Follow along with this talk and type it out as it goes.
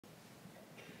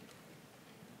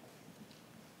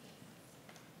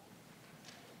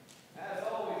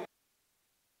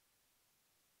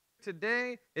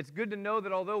today. It's good to know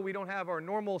that although we don't have our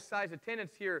normal size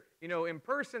attendance here, in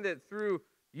person, that through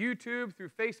YouTube, through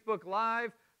Facebook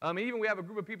Live, and even we have a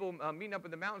group of people meeting up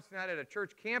in the mountains tonight at a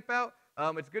church campout.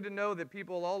 It's good to know that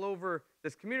people all over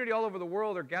this community, all over the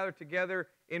world, are gathered together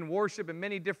in worship in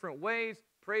many different ways,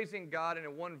 praising God and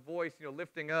in one voice,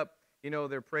 lifting up,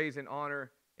 their praise and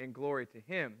honor and glory to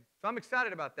Him. So I'm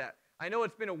excited about that. I know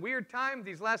it's been a weird time.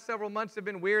 These last several months have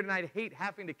been weird, and I hate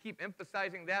having to keep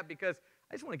emphasizing that because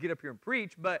I just want to get up here and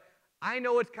preach, but I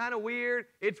know it's kind of weird.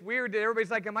 It's weird that everybody's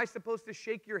like, am I supposed to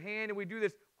shake your hand? And we do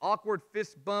this awkward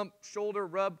fist bump, shoulder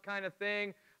rub kind of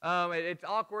thing. It's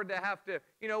awkward to have to,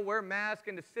 wear masks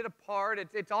and to sit apart.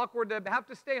 It's awkward to have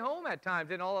to stay home at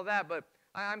times and all of that, but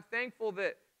I'm thankful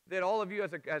that all of you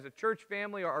as a church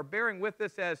family are bearing with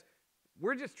us as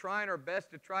we're just trying our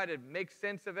best to try to make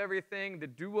sense of everything, to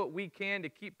do what we can to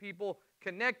keep people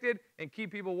connected and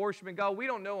keep people worshiping God. We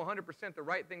don't know 100% the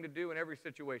right thing to do in every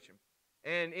situation.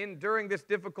 And during this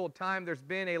difficult time, there's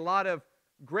been a lot of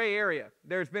gray area.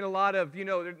 There's been a lot of,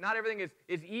 not everything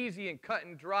is easy and cut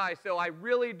and dry. So I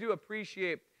really do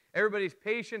appreciate everybody's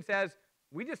patience as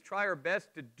we just try our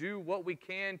best to do what we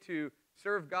can to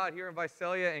serve God here in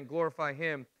Visalia and glorify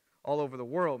Him all over the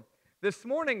world. This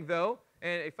morning, though,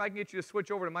 and if I can get you to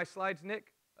switch over to my slides,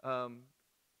 Nick.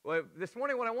 Well, this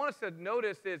morning, what I want us to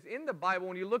notice is in the Bible,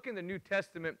 when you look in the New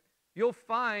Testament, you'll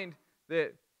find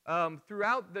that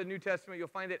throughout the New Testament, you'll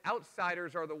find that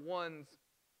outsiders are the ones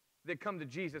that come to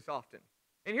Jesus often.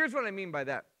 And here's what I mean by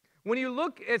that. When you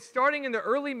look at starting in the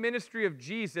early ministry of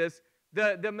Jesus,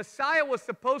 the Messiah was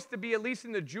supposed to be, at least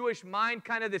in the Jewish mind,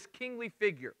 kind of this kingly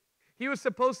figure. He was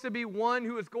supposed to be one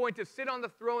who was going to sit on the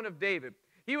throne of David.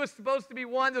 He was supposed to be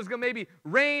one that was going to maybe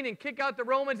reign and kick out the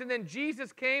Romans, and then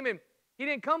Jesus came, and He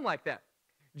didn't come like that.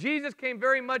 Jesus came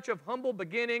very much of humble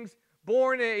beginnings,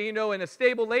 born, in a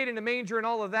stable, laid in a manger and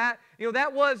all of that.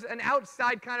 That was an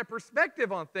outside kind of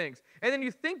perspective on things. And then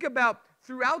you think about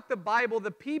throughout the Bible,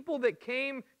 the people that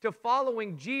came to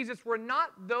following Jesus were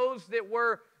not those that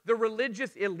were the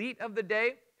religious elite of the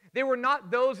day. They were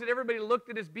not those that everybody looked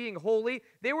at as being holy.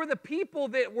 They were the people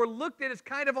that were looked at as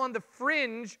kind of on the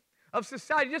fringe of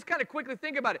society. Just kind of quickly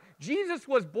think about it. Jesus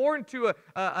was born to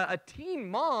a teen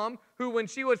mom who, when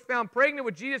she was found pregnant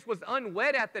with Jesus, was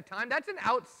unwed at the time. That's an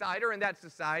outsider in that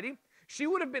society. She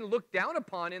would have been looked down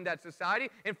upon in that society.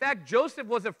 In fact, Joseph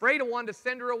was afraid and wanted to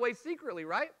send her away secretly,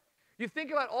 right? You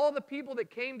think about all the people that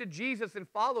came to Jesus and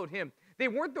followed Him. They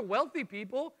weren't the wealthy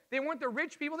people. They weren't the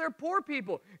rich people. They're poor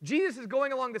people. Jesus is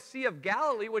going along the Sea of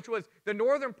Galilee, which was the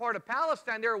northern part of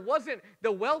Palestine. There wasn't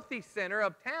the wealthy center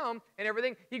of town and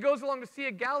everything. He goes along the Sea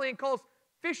of Galilee and calls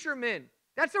fishermen.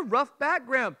 That's a rough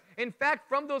background. In fact,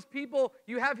 from those people,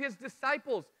 you have His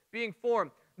disciples being formed.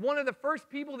 One of the first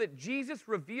people that Jesus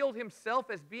revealed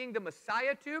Himself as being the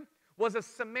Messiah to was a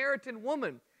Samaritan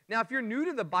woman. Now, if you're new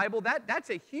to the Bible, that's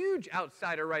a huge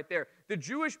outsider right there. The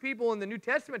Jewish people in the New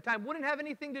Testament time wouldn't have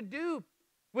anything to do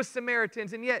with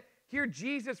Samaritans, and yet here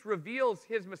Jesus reveals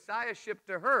His messiahship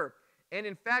to her. And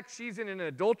in fact, she's in an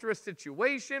adulterous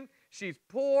situation. She's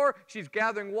poor. She's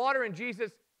gathering water, and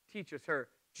Jesus teaches her.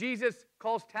 Jesus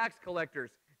calls tax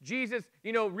collectors. Jesus,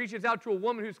 reaches out to a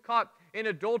woman who's caught in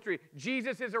adultery.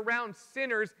 Jesus is around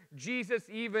sinners. Jesus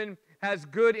even has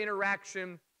good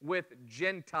interaction with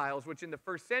Gentiles, which in the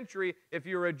first century, if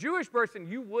you're a Jewish person,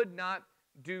 you would not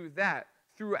do that.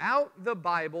 Throughout the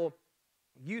Bible,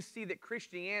 you see that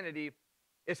Christianity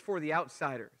is for the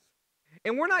outsiders.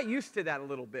 And we're not used to that a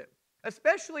little bit.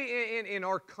 Especially in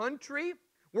our country,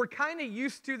 we're kind of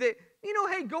used to that,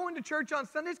 hey, going to church on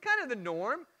Sunday is kind of the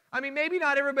norm. I mean, maybe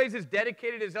not everybody's as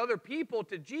dedicated as other people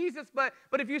to Jesus, but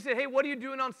if you said, hey, what are you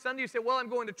doing on Sunday? You say, well, I'm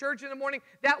going to church in the morning.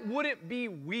 That wouldn't be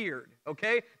weird,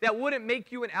 okay? That wouldn't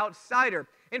make you an outsider.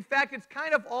 In fact, it's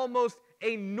kind of almost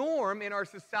a norm in our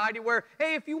society where,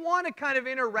 hey, if you want to kind of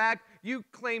interact, you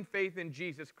claim faith in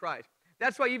Jesus Christ.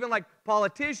 That's why even like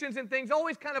politicians and things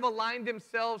always kind of align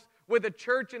themselves with a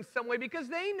church in some way because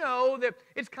they know that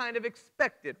it's kind of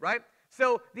expected, right?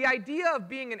 So the idea of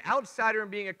being an outsider and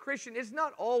being a Christian is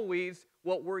not always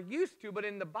what we're used to, but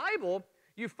in the Bible,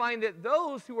 you find that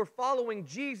those who were following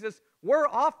Jesus were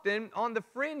often on the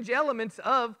fringe elements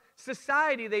of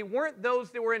society. They weren't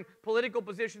those that were in political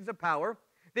positions of power.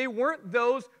 They weren't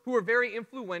those who were very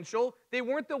influential. They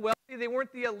weren't the wealthy. They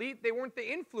weren't the elite. They weren't the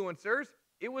influencers.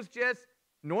 It was just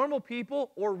normal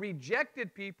people or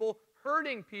rejected people,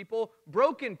 hurting people,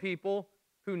 broken people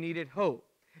who needed hope.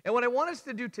 And what I want us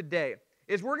to do today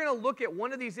is we're going to look at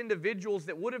one of these individuals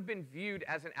that would have been viewed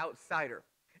as an outsider.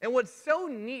 And what's so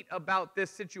neat about this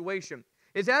situation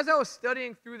is as I was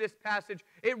studying through this passage,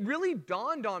 it really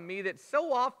dawned on me that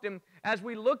so often as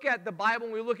we look at the Bible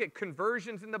and we look at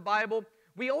conversions in the Bible,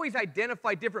 we always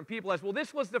identify different people as, well,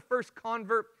 this was the first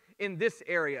convert in this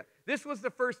area. This was the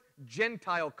first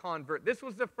Gentile convert. This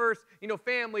was the first,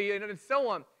 family, and so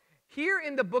on. Here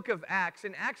in the book of Acts,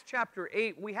 in Acts chapter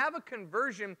 8, we have a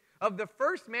conversion of the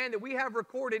first man that we have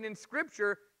recorded in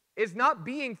Scripture is not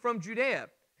being from Judea.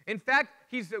 In fact,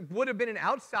 he would have been an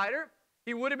outsider.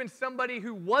 He would have been somebody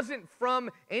who wasn't from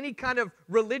any kind of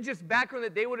religious background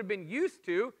that they would have been used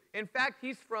to. In fact,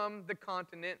 he's from the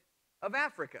continent of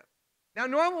Africa. Now,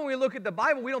 normally when we look at the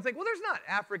Bible, we don't think, well, there's not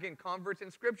African converts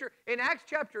in Scripture. In Acts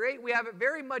chapter 8, we have it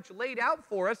very much laid out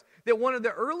for us that one of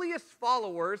the earliest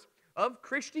followers of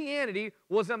Christianity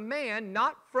was a man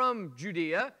not from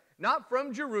Judea, not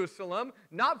from Jerusalem,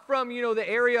 not from, the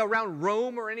area around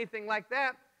Rome or anything like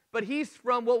that, but he's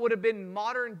from what would have been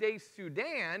modern-day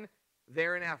Sudan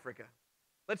there in Africa.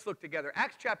 Let's look together.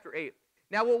 Acts chapter 8.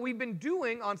 Now, what we've been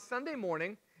doing on Sunday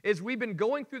morning is we've been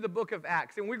going through the book of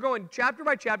Acts, and we're going chapter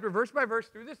by chapter, verse by verse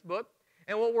through this book,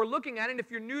 and what we're looking at, and if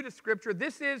you're new to Scripture,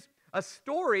 this is a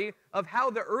story of how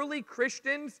the early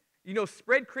Christians,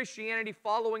 spread Christianity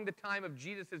following the time of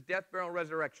Jesus' death, burial, and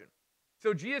resurrection.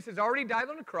 So Jesus has already died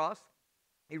on the cross.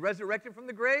 He resurrected from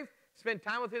the grave, spent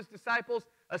time with his disciples,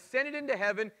 ascended into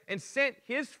heaven, and sent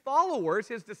his followers,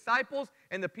 his disciples,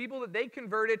 and the people that they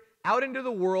converted out into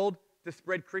the world to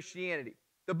spread Christianity.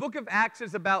 The book of Acts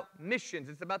is about missions.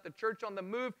 It's about the church on the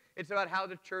move. It's about how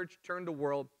the church turned the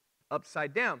world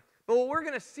upside down. But what we're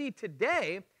going to see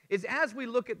today is as we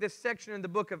look at this section in the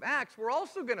book of Acts, we're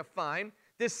also going to find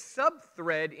this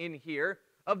sub-thread in here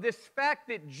of this fact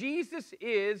that Jesus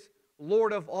is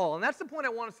Lord of all. And that's the point I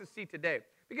want us to see today,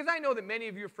 because I know that many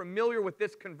of you are familiar with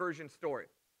this conversion story.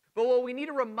 But what we need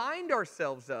to remind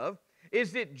ourselves of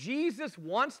is that Jesus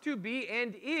wants to be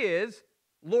and is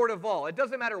Lord of all. It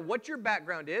doesn't matter what your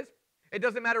background is. It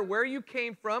doesn't matter where you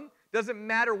came from. It doesn't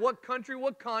matter what country,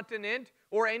 what continent,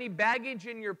 or any baggage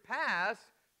in your past.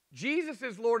 Jesus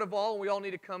is Lord of all, and we all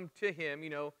need to come to him,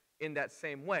 in that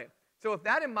same way. So with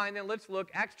that in mind, then let's look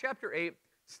Acts chapter 8,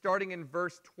 starting in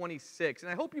verse 26.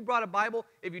 And I hope you brought a Bible.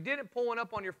 If you didn't, pull one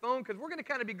up on your phone, because we're going to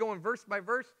kind of be going verse by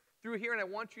verse through here, and I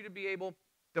want you to be able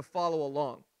to follow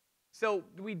along. So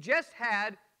we just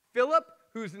had Philip,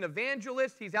 who's an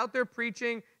evangelist. He's out there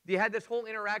preaching. They had this whole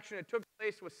interaction that took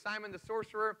place with Simon the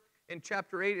sorcerer in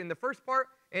chapter 8 in the first part.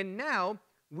 And now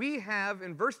we have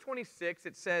in verse 26,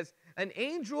 it says, an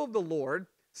angel of the Lord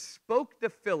spoke to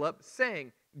Philip,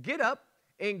 saying, get up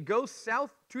and go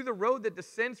south to the road that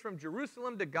descends from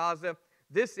Jerusalem to Gaza.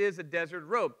 This is a desert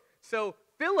road. So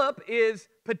Philip is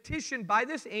petitioned by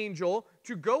this angel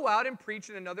to go out and preach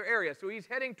in another area. So he's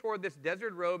heading toward this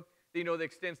desert road that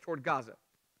extends toward Gaza.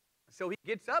 So he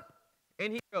gets up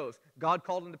and he goes. God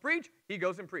called him to preach. He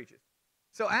goes and preaches.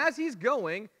 So as he's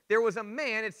going, there was a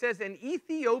man, it says an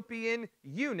Ethiopian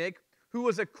eunuch, who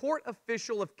was a court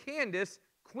official of Candace,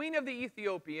 queen of the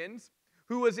Ethiopians,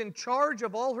 who was in charge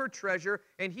of all her treasure,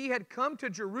 and he had come to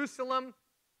Jerusalem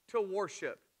to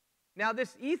worship. Now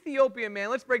this Ethiopian man,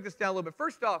 let's break this down a little bit.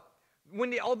 First off,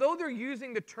 although they're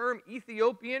using the term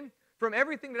Ethiopian, from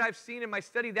everything that I've seen in my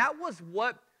study, that was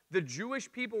what the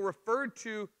Jewish people referred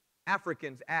to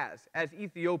Africans as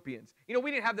Ethiopians.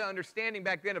 We didn't have the understanding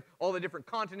back then of all the different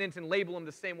continents and label them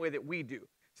the same way that we do.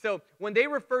 So when they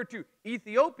referred to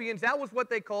Ethiopians, that was what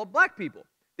they called black people.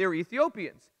 They were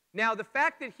Ethiopians. Now the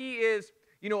fact that he is,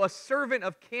 a servant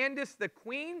of Candace the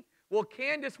queen, well,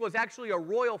 Candace was actually a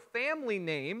royal family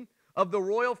name of the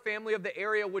royal family of the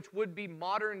area, which would be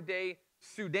modern-day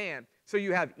Sudan. So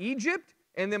you have Egypt,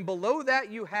 and then below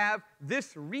that you have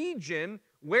this region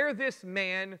where this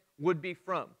man would be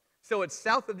from. So it's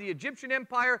south of the Egyptian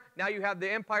empire. Now you have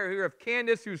the empire here of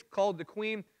Candace, who's called the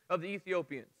queen of the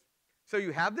Ethiopians. So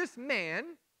you have this man.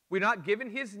 We're not given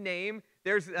his name.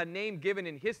 There's a name given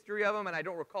in history of him, and I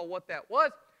don't recall what that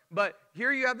was. But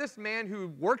here you have this man who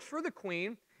works for the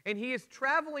queen, and he is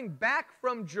traveling back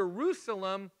from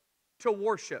Jerusalem to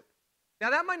worship. Now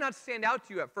that might not stand out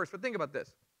to you at first, but think about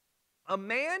this. A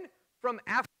man from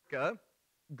Africa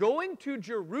going to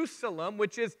Jerusalem,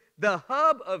 which is the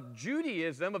hub of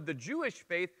Judaism, of the Jewish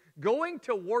faith, going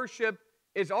to worship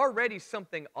is already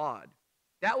something odd.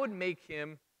 That would make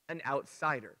him an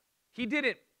outsider. He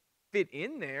didn't fit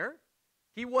in there.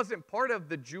 He wasn't part of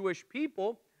the Jewish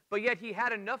people, but yet he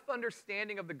had enough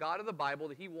understanding of the God of the Bible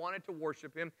that he wanted to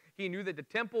worship him. He knew that the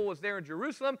temple was there in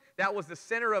Jerusalem. That was the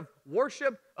center of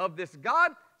worship of this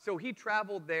God, so he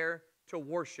traveled there to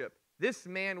worship. This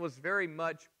man was very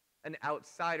much an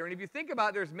outsider. And if you think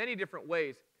about it, there's many different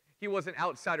ways he was an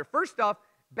outsider. First off,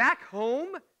 back home,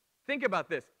 Think about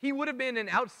this. He would have been an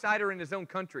outsider in his own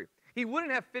country. He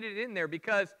wouldn't have fitted in there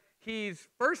because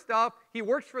first off, he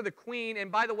works for the queen.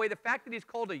 And by the way, the fact that he's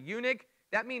called a eunuch,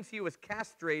 that means he was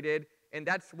castrated, and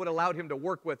that's what allowed him to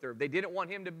work with her. They didn't want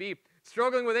him to be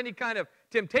struggling with any kind of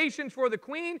temptations for the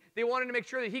queen. They wanted to make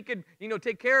sure that he could,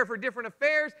 take care of her different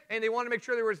affairs, and they wanted to make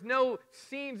sure there was no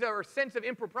scenes or sense of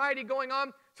impropriety going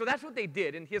on. So that's what they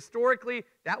did. And historically,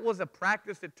 that was a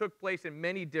practice that took place in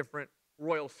many different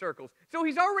royal circles. So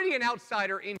he's already an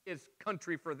outsider in his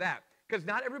country for that, because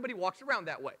not everybody walks around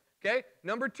that way. Okay?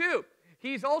 Number two,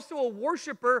 he's also a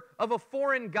worshiper of a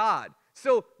foreign god.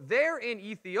 So there in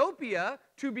Ethiopia,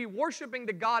 to be worshiping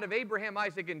the God of Abraham,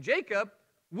 Isaac, and Jacob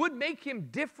would make him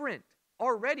different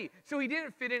already. So he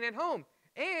didn't fit in at home.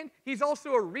 And he's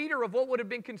also a reader of what would have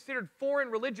been considered foreign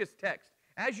religious text.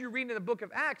 As you read in the book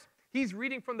of Acts, he's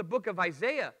reading from the book of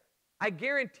Isaiah. I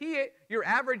guarantee it, your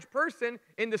average person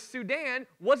in the Sudan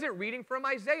wasn't reading from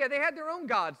Isaiah. They had their own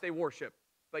gods they worshiped.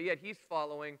 But yet he's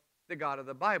following the God of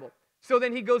the Bible. So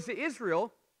then he goes to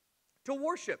Israel to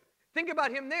worship. Think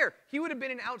about him there. He would have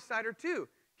been an outsider too.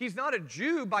 He's not a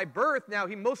Jew by birth. Now,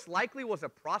 he most likely was a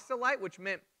proselyte, which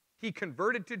meant he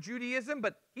converted to Judaism,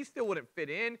 but he still wouldn't fit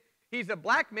in. He's a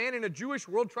black man in a Jewish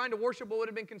world trying to worship what would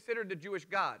have been considered the Jewish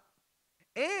God.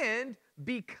 And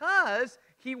because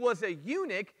he was a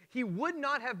eunuch, he would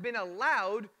not have been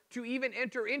allowed to even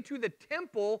enter into the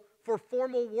temple for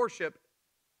formal worship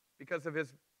because of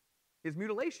his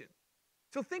mutilation.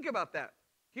 So think about that.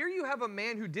 Here you have a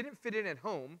man who didn't fit in at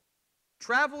home,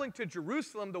 traveling to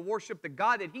Jerusalem to worship the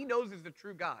God that he knows is the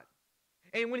true God.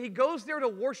 And when he goes there to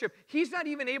worship, he's not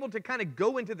even able to kind of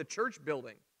go into the church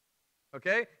building.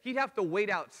 Okay? He'd have to wait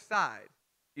outside.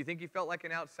 Do you think he felt like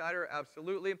an outsider?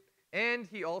 Absolutely. And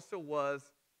he also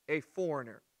was a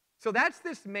foreigner. So that's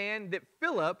this man that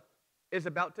Philip is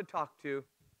about to talk to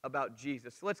about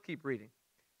Jesus. So let's keep reading.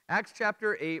 Acts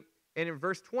chapter 8, and in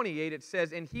verse 28 it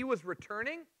says, "And he was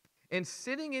returning and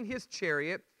sitting in his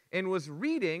chariot and was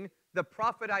reading the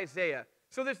prophet Isaiah."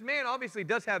 So this man obviously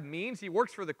does have means. He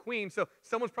works for the queen, so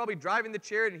someone's probably driving the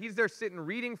chariot, and he's there sitting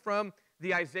reading from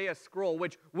the Isaiah scroll,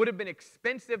 which would have been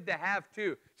expensive to have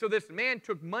too. So this man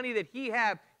took money that he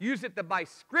had, used it to buy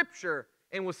scripture,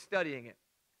 and was studying it.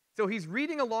 So he's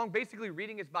reading along, basically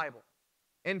reading his Bible.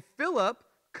 And Philip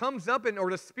comes up,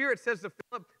 or the Spirit says to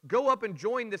Philip, "Go up and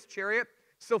join this chariot."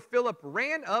 So Philip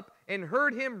ran up and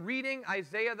heard him reading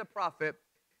Isaiah the prophet,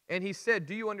 and he said,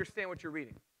 "Do you understand what you're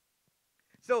reading?"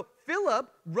 So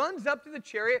Philip runs up to the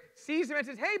chariot, sees him, and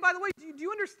says, "Hey, by the way, do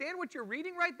you understand what you're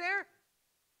reading right there?"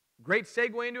 Great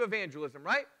segue into evangelism,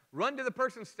 right? Run to the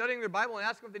person studying their Bible and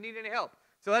ask them if they need any help.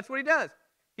 So that's what he does.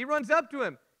 He runs up to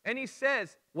him, and he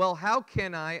says, "Well, how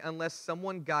can I unless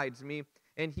someone guides me?"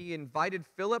 And he invited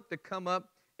Philip to come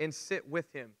up and sit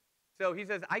with him. So he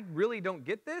says, "I really don't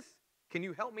get this. Can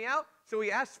you help me out?" So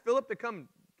he asks Philip to come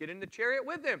get in the chariot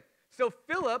with him. So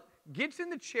Philip gets in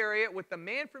the chariot with the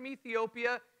man from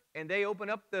Ethiopia, and they open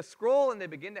up the scroll, and they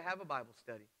begin to have a Bible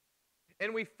study.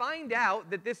 And we find out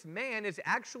that this man is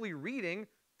actually reading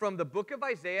from the book of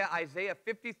Isaiah, Isaiah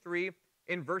 53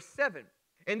 in verse 7.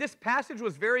 And this passage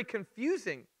was very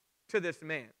confusing to this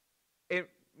man. And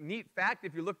neat fact,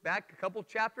 if you look back a couple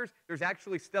chapters, there's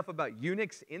actually stuff about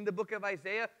eunuchs in the book of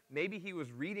Isaiah. Maybe he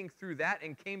was reading through that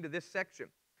and came to this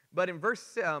section. But in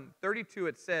verse 32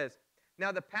 it says,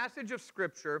 "Now the passage of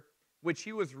Scripture which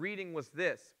he was reading was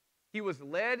this: He was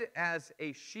led as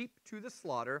a sheep to the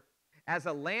slaughter, as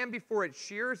a lamb before its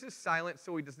shearers is silent,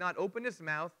 so he does not open his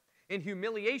mouth. In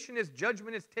humiliation his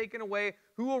judgment is taken away.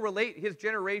 Who will relate his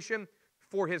generation?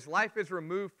 For his life is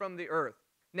removed from the earth."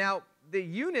 Now, the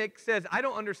eunuch says, "I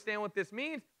don't understand what this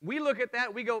means." We look at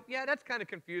that, we go, "Yeah, that's kind of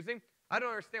confusing. I don't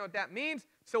understand what that means."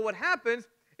 So what happens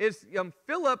is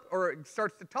Philip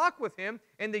starts to talk with him,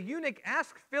 and the eunuch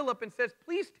asks Philip and says,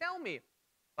 "Please tell me,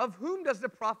 of whom does the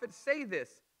prophet say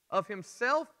this? Of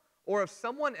himself or of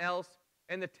someone else?"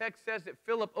 And the text says that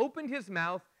Philip opened his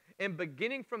mouth, and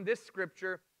beginning from this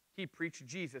scripture, he preached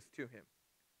Jesus to him.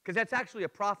 Because that's actually a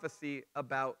prophecy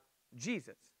about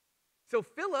Jesus. So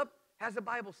Philip has a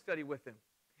Bible study with him.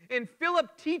 And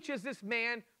Philip teaches this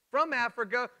man from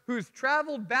Africa who's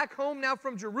traveled back home now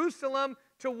from Jerusalem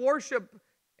to worship,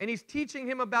 and he's teaching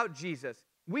him about Jesus.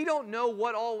 We don't know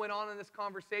what all went on in this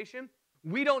conversation.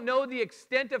 We don't know the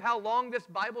extent of how long this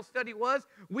Bible study was.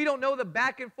 We don't know the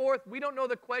back and forth. We don't know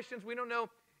the questions. We don't know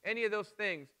any of those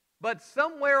things. But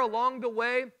somewhere along the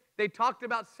way, they talked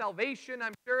about salvation,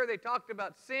 I'm sure. They talked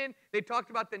about sin. They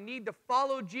talked about the need to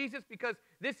follow Jesus, because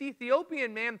this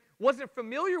Ethiopian man wasn't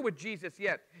familiar with Jesus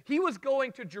yet. He was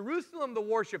going to Jerusalem to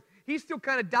worship. He's still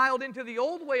kind of dialed into the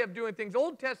old way of doing things,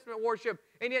 Old Testament worship,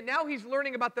 and yet now he's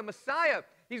learning about the Messiah.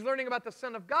 He's learning about the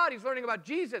Son of God. He's learning about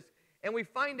Jesus. And we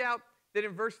find out that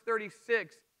in verse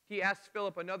 36, he asks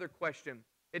Philip another question.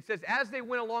 It says, as they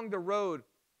went along the road,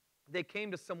 they came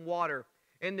to some water.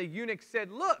 And the eunuch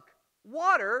said, look,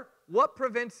 water, what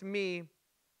prevents me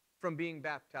from being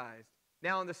baptized?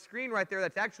 Now on the screen right there,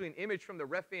 that's actually an image from the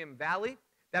Rephaim Valley.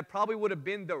 That probably would have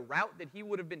been the route that he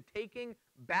would have been taking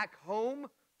back home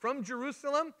from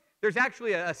Jerusalem. There's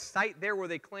actually a site there where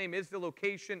they claim is the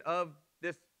location of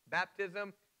this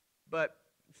baptism. But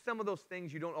some of those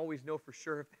things you don't always know for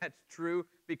sure if that's true,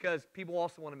 because people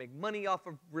also want to make money off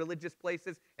of religious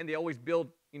places, and they always build,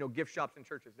 gift shops and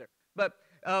churches there. But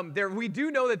we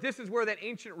do know that this is where that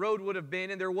ancient road would have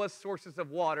been, and there was sources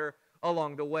of water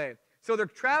along the way. So they're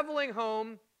traveling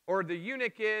home, or the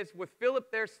eunuch is, with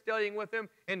Philip there studying with him,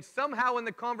 and somehow in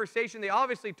the conversation they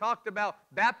obviously talked about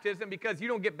baptism, because you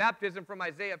don't get baptism from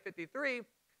Isaiah 53.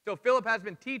 So Philip has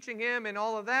been teaching him and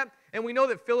all of that, and we know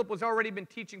that Philip was already been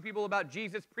teaching people about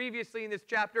Jesus previously in this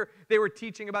chapter. They were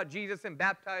teaching about Jesus and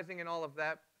baptizing and all of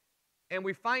that. And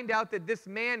we find out that this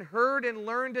man heard and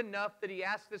learned enough that he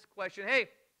asked this question, hey,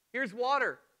 here's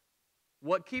water.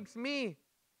 What keeps me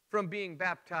from being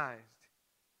baptized?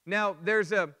 Now,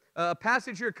 there's a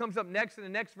passage here that comes up next in the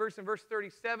next verse, in verse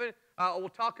 37. We'll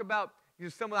talk about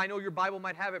I know your Bible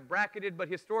might have it bracketed, but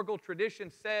historical tradition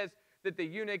says that the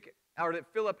eunuch, or that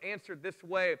Philip answered this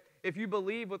way, if you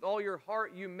believe with all your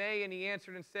heart, you may. And he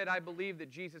answered and said, I believe that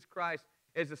Jesus Christ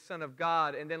is the Son of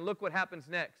God. And then look what happens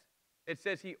next. It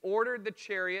says he ordered the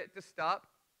chariot to stop,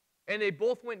 and they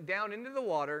both went down into the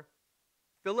water,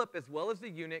 Philip as well as the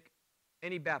eunuch,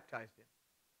 and he baptized him.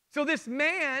 So this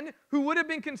man who would have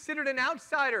been considered an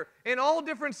outsider in all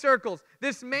different circles,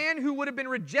 this man who would have been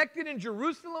rejected in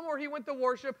Jerusalem where he went to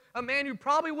worship, a man who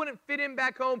probably wouldn't fit in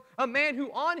back home, a man who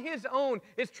on his own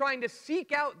is trying to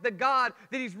seek out the God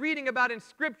that he's reading about in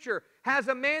Scripture, has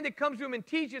a man that comes to him and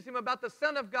teaches him about the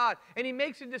Son of God, and he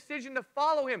makes a decision to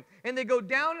follow him, and they go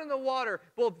down in the water.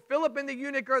 Both Philip and the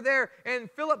eunuch are there,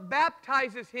 and Philip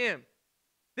baptizes him.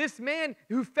 This man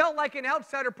who felt like an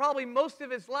outsider probably most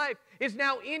of his life is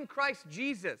now in Christ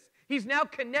Jesus. He's now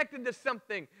connected to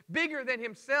something bigger than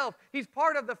himself. He's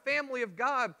part of the family of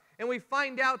God. And we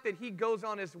find out that he goes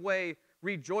on his way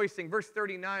rejoicing. Verse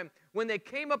 39, when they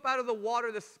came up out of the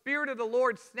water, the Spirit of the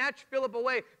Lord snatched Philip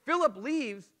away. Philip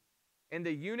leaves, and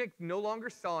the eunuch no longer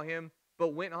saw him,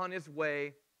 but went on his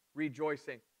way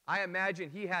rejoicing. I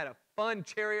imagine he had a fun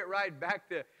chariot ride back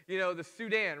to, the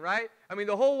Sudan, right? I mean,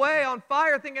 the whole way on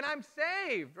fire thinking, I'm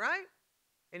saved, right?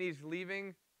 And he's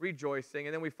leaving rejoicing.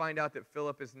 And then we find out that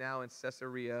Philip is now in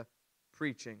Caesarea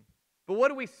preaching. But what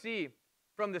do we see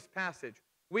from this passage?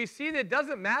 We see that it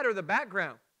doesn't matter the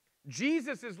background.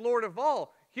 Jesus is Lord of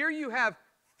all. Here you have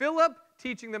Philip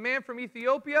teaching the man from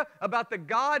Ethiopia about the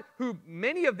God who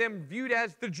many of them viewed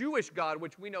as the Jewish God,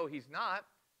 which we know he's not.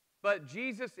 But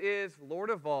Jesus is Lord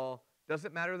of all.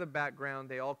 Doesn't matter the background.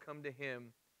 They all come to him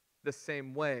the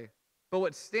same way. But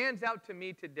what stands out to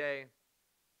me today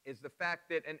is the fact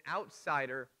that an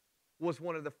outsider was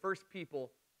one of the first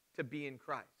people to be in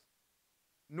Christ.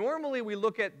 Normally, we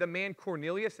look at the man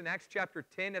Cornelius in Acts chapter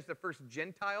 10 as the first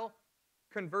Gentile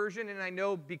conversion. And I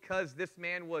know because this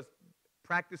man was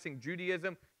practicing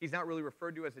Judaism, he's not really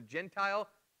referred to as a Gentile.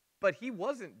 But he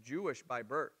wasn't Jewish by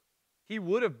birth. He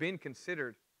would have been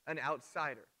considered an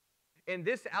outsider. And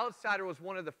this outsider was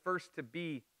one of the first to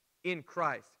be in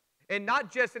Christ. And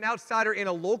not just an outsider in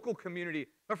a local community,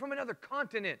 but from another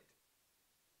continent.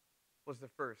 Was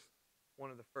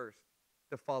one of the first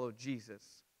to follow Jesus.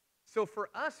 So for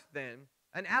us then,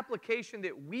 an application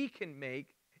that we can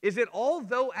make is that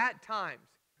although at times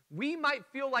we might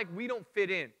feel like we don't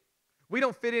fit in, we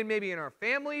don't fit in maybe in our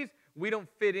families, we don't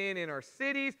fit in our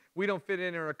cities, we don't fit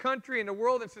in our country, in the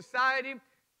world, in society,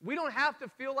 we don't have to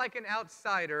feel like an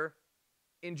outsider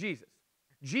in Jesus.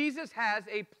 Jesus has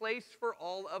a place for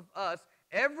all of us.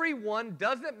 Everyone,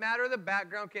 doesn't matter the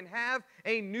background, can have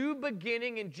a new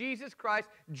beginning in Jesus Christ,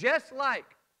 just like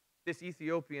this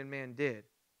Ethiopian man did.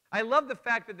 I love the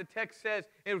fact that the text says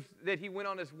that he went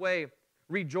on his way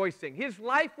rejoicing. His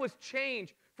life was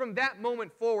changed from that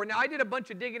moment forward. Now, I did a bunch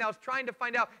of digging. I was trying to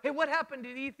find out, hey, what happened to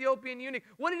the Ethiopian eunuch?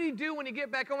 What did he do when he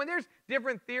get back home? And there's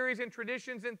different theories and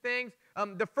traditions and things.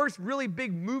 The first really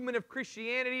big movement of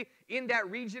Christianity in that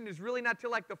region is really not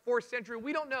till like the 4th century.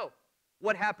 We don't know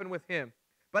what happened with him.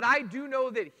 But I do know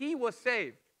that he was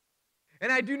saved.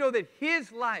 And I do know that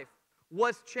his life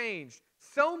was changed.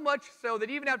 So much so that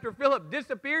even after Philip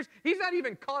disappears, he's not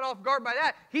even caught off guard by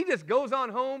that. He just goes on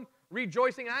home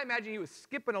rejoicing. And I imagine he was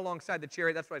skipping alongside the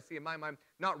chariot. That's what I see in my mind,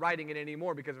 not riding it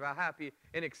anymore because of how happy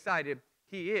and excited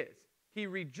he is. He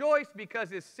rejoiced because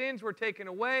his sins were taken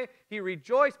away. He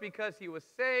rejoiced because he was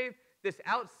saved. This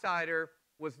outsider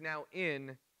was now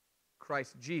in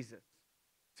Christ Jesus.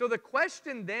 So the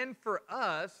question then for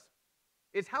us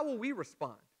is, how will we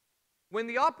respond? When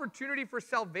the opportunity for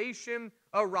salvation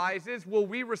arises, will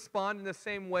we respond in the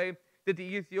same way that the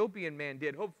Ethiopian man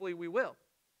did? Hopefully we will.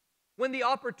 When the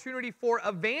opportunity for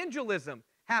evangelism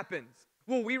happens,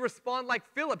 will we respond like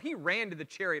Philip? He ran to the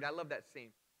chariot. I love that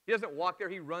scene. He doesn't walk there,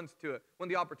 he runs to it when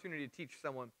the opportunity to teach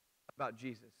someone about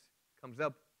Jesus comes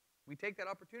up. We take that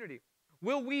opportunity.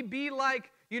 Will we be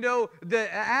like, the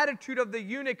attitude of the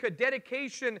eunuch, a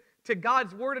dedication to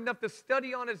God's word enough to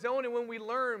study on his own, and when we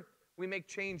learn, we make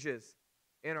changes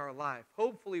in our life?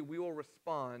 Hopefully we will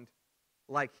respond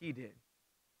like he did.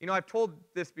 I've told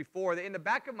this before, that in the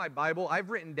back of my Bible, I've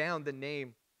written down the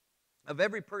name of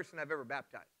every person I've ever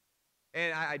baptized.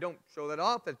 And I don't show that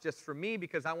off. That's just for me,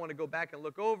 because I want to go back and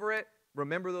look over it,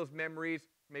 remember those memories,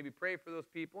 maybe pray for those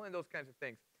people, and those kinds of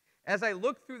things. As I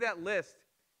look through that list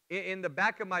in the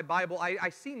back of my Bible, I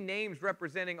see names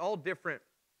representing all different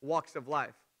walks of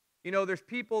life. There's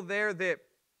people there that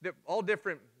all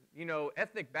different,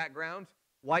 ethnic backgrounds,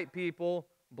 white people,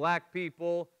 black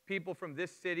people, people from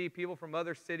this city, people from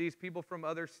other cities, people from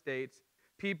other states,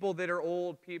 people that are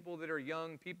old, people that are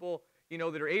young, people,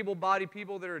 that are able-bodied,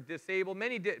 people that are disabled,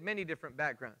 many different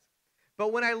backgrounds.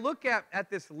 But when I look at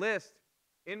this list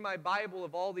in my Bible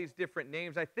of all these different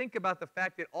names, I think about the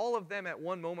fact that all of them at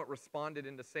one moment responded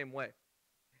in the same way.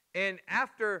 And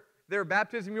after their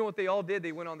baptism, what they all did?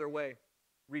 They went on their way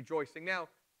rejoicing. Now,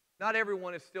 not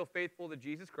everyone is still faithful to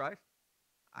Jesus Christ.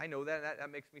 I know that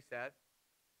makes me sad.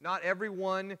 Not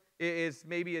everyone is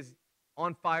maybe as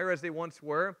on fire as they once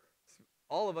were.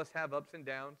 All of us have ups and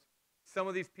downs. Some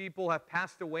of these people have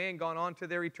passed away and gone on to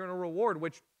their eternal reward,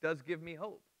 which does give me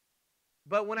hope.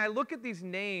 But when I look at these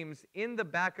names in the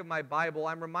back of my Bible,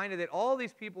 I'm reminded that all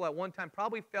these people at one time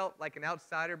probably felt like an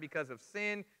outsider because of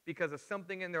sin, because of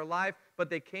something in their life,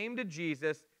 but they came to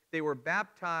Jesus, they were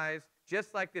baptized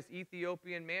just like this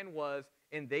Ethiopian man was,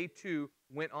 and they too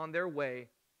went on their way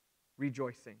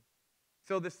rejoicing.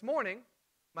 So this morning,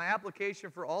 my application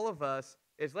for all of us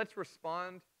is, let's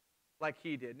respond like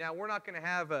he did. Now, we're not going to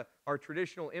have our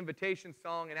traditional invitation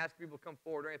song and ask people to come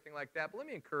forward or anything like that, but let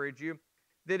me encourage you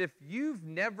that if you've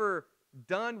never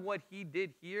done what he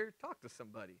did here, talk to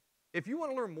somebody. If you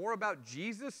want to learn more about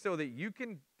Jesus so that you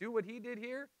can do what he did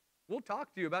here, we'll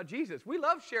talk to you about Jesus. We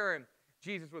love sharing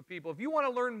Jesus with people. If you want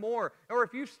to learn more, or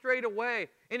if you've strayed away,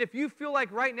 and if you feel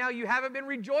like right now you haven't been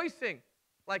rejoicing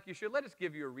like you should, let us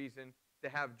give you a reason to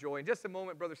have joy. In just a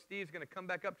moment, Brother Steve's going to come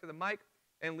back up to the mic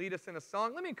and lead us in a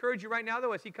song. Let me encourage you right now,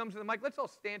 though, as he comes to the mic, let's all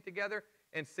stand together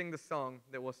and sing the song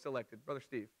that was selected. Brother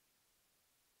Steve.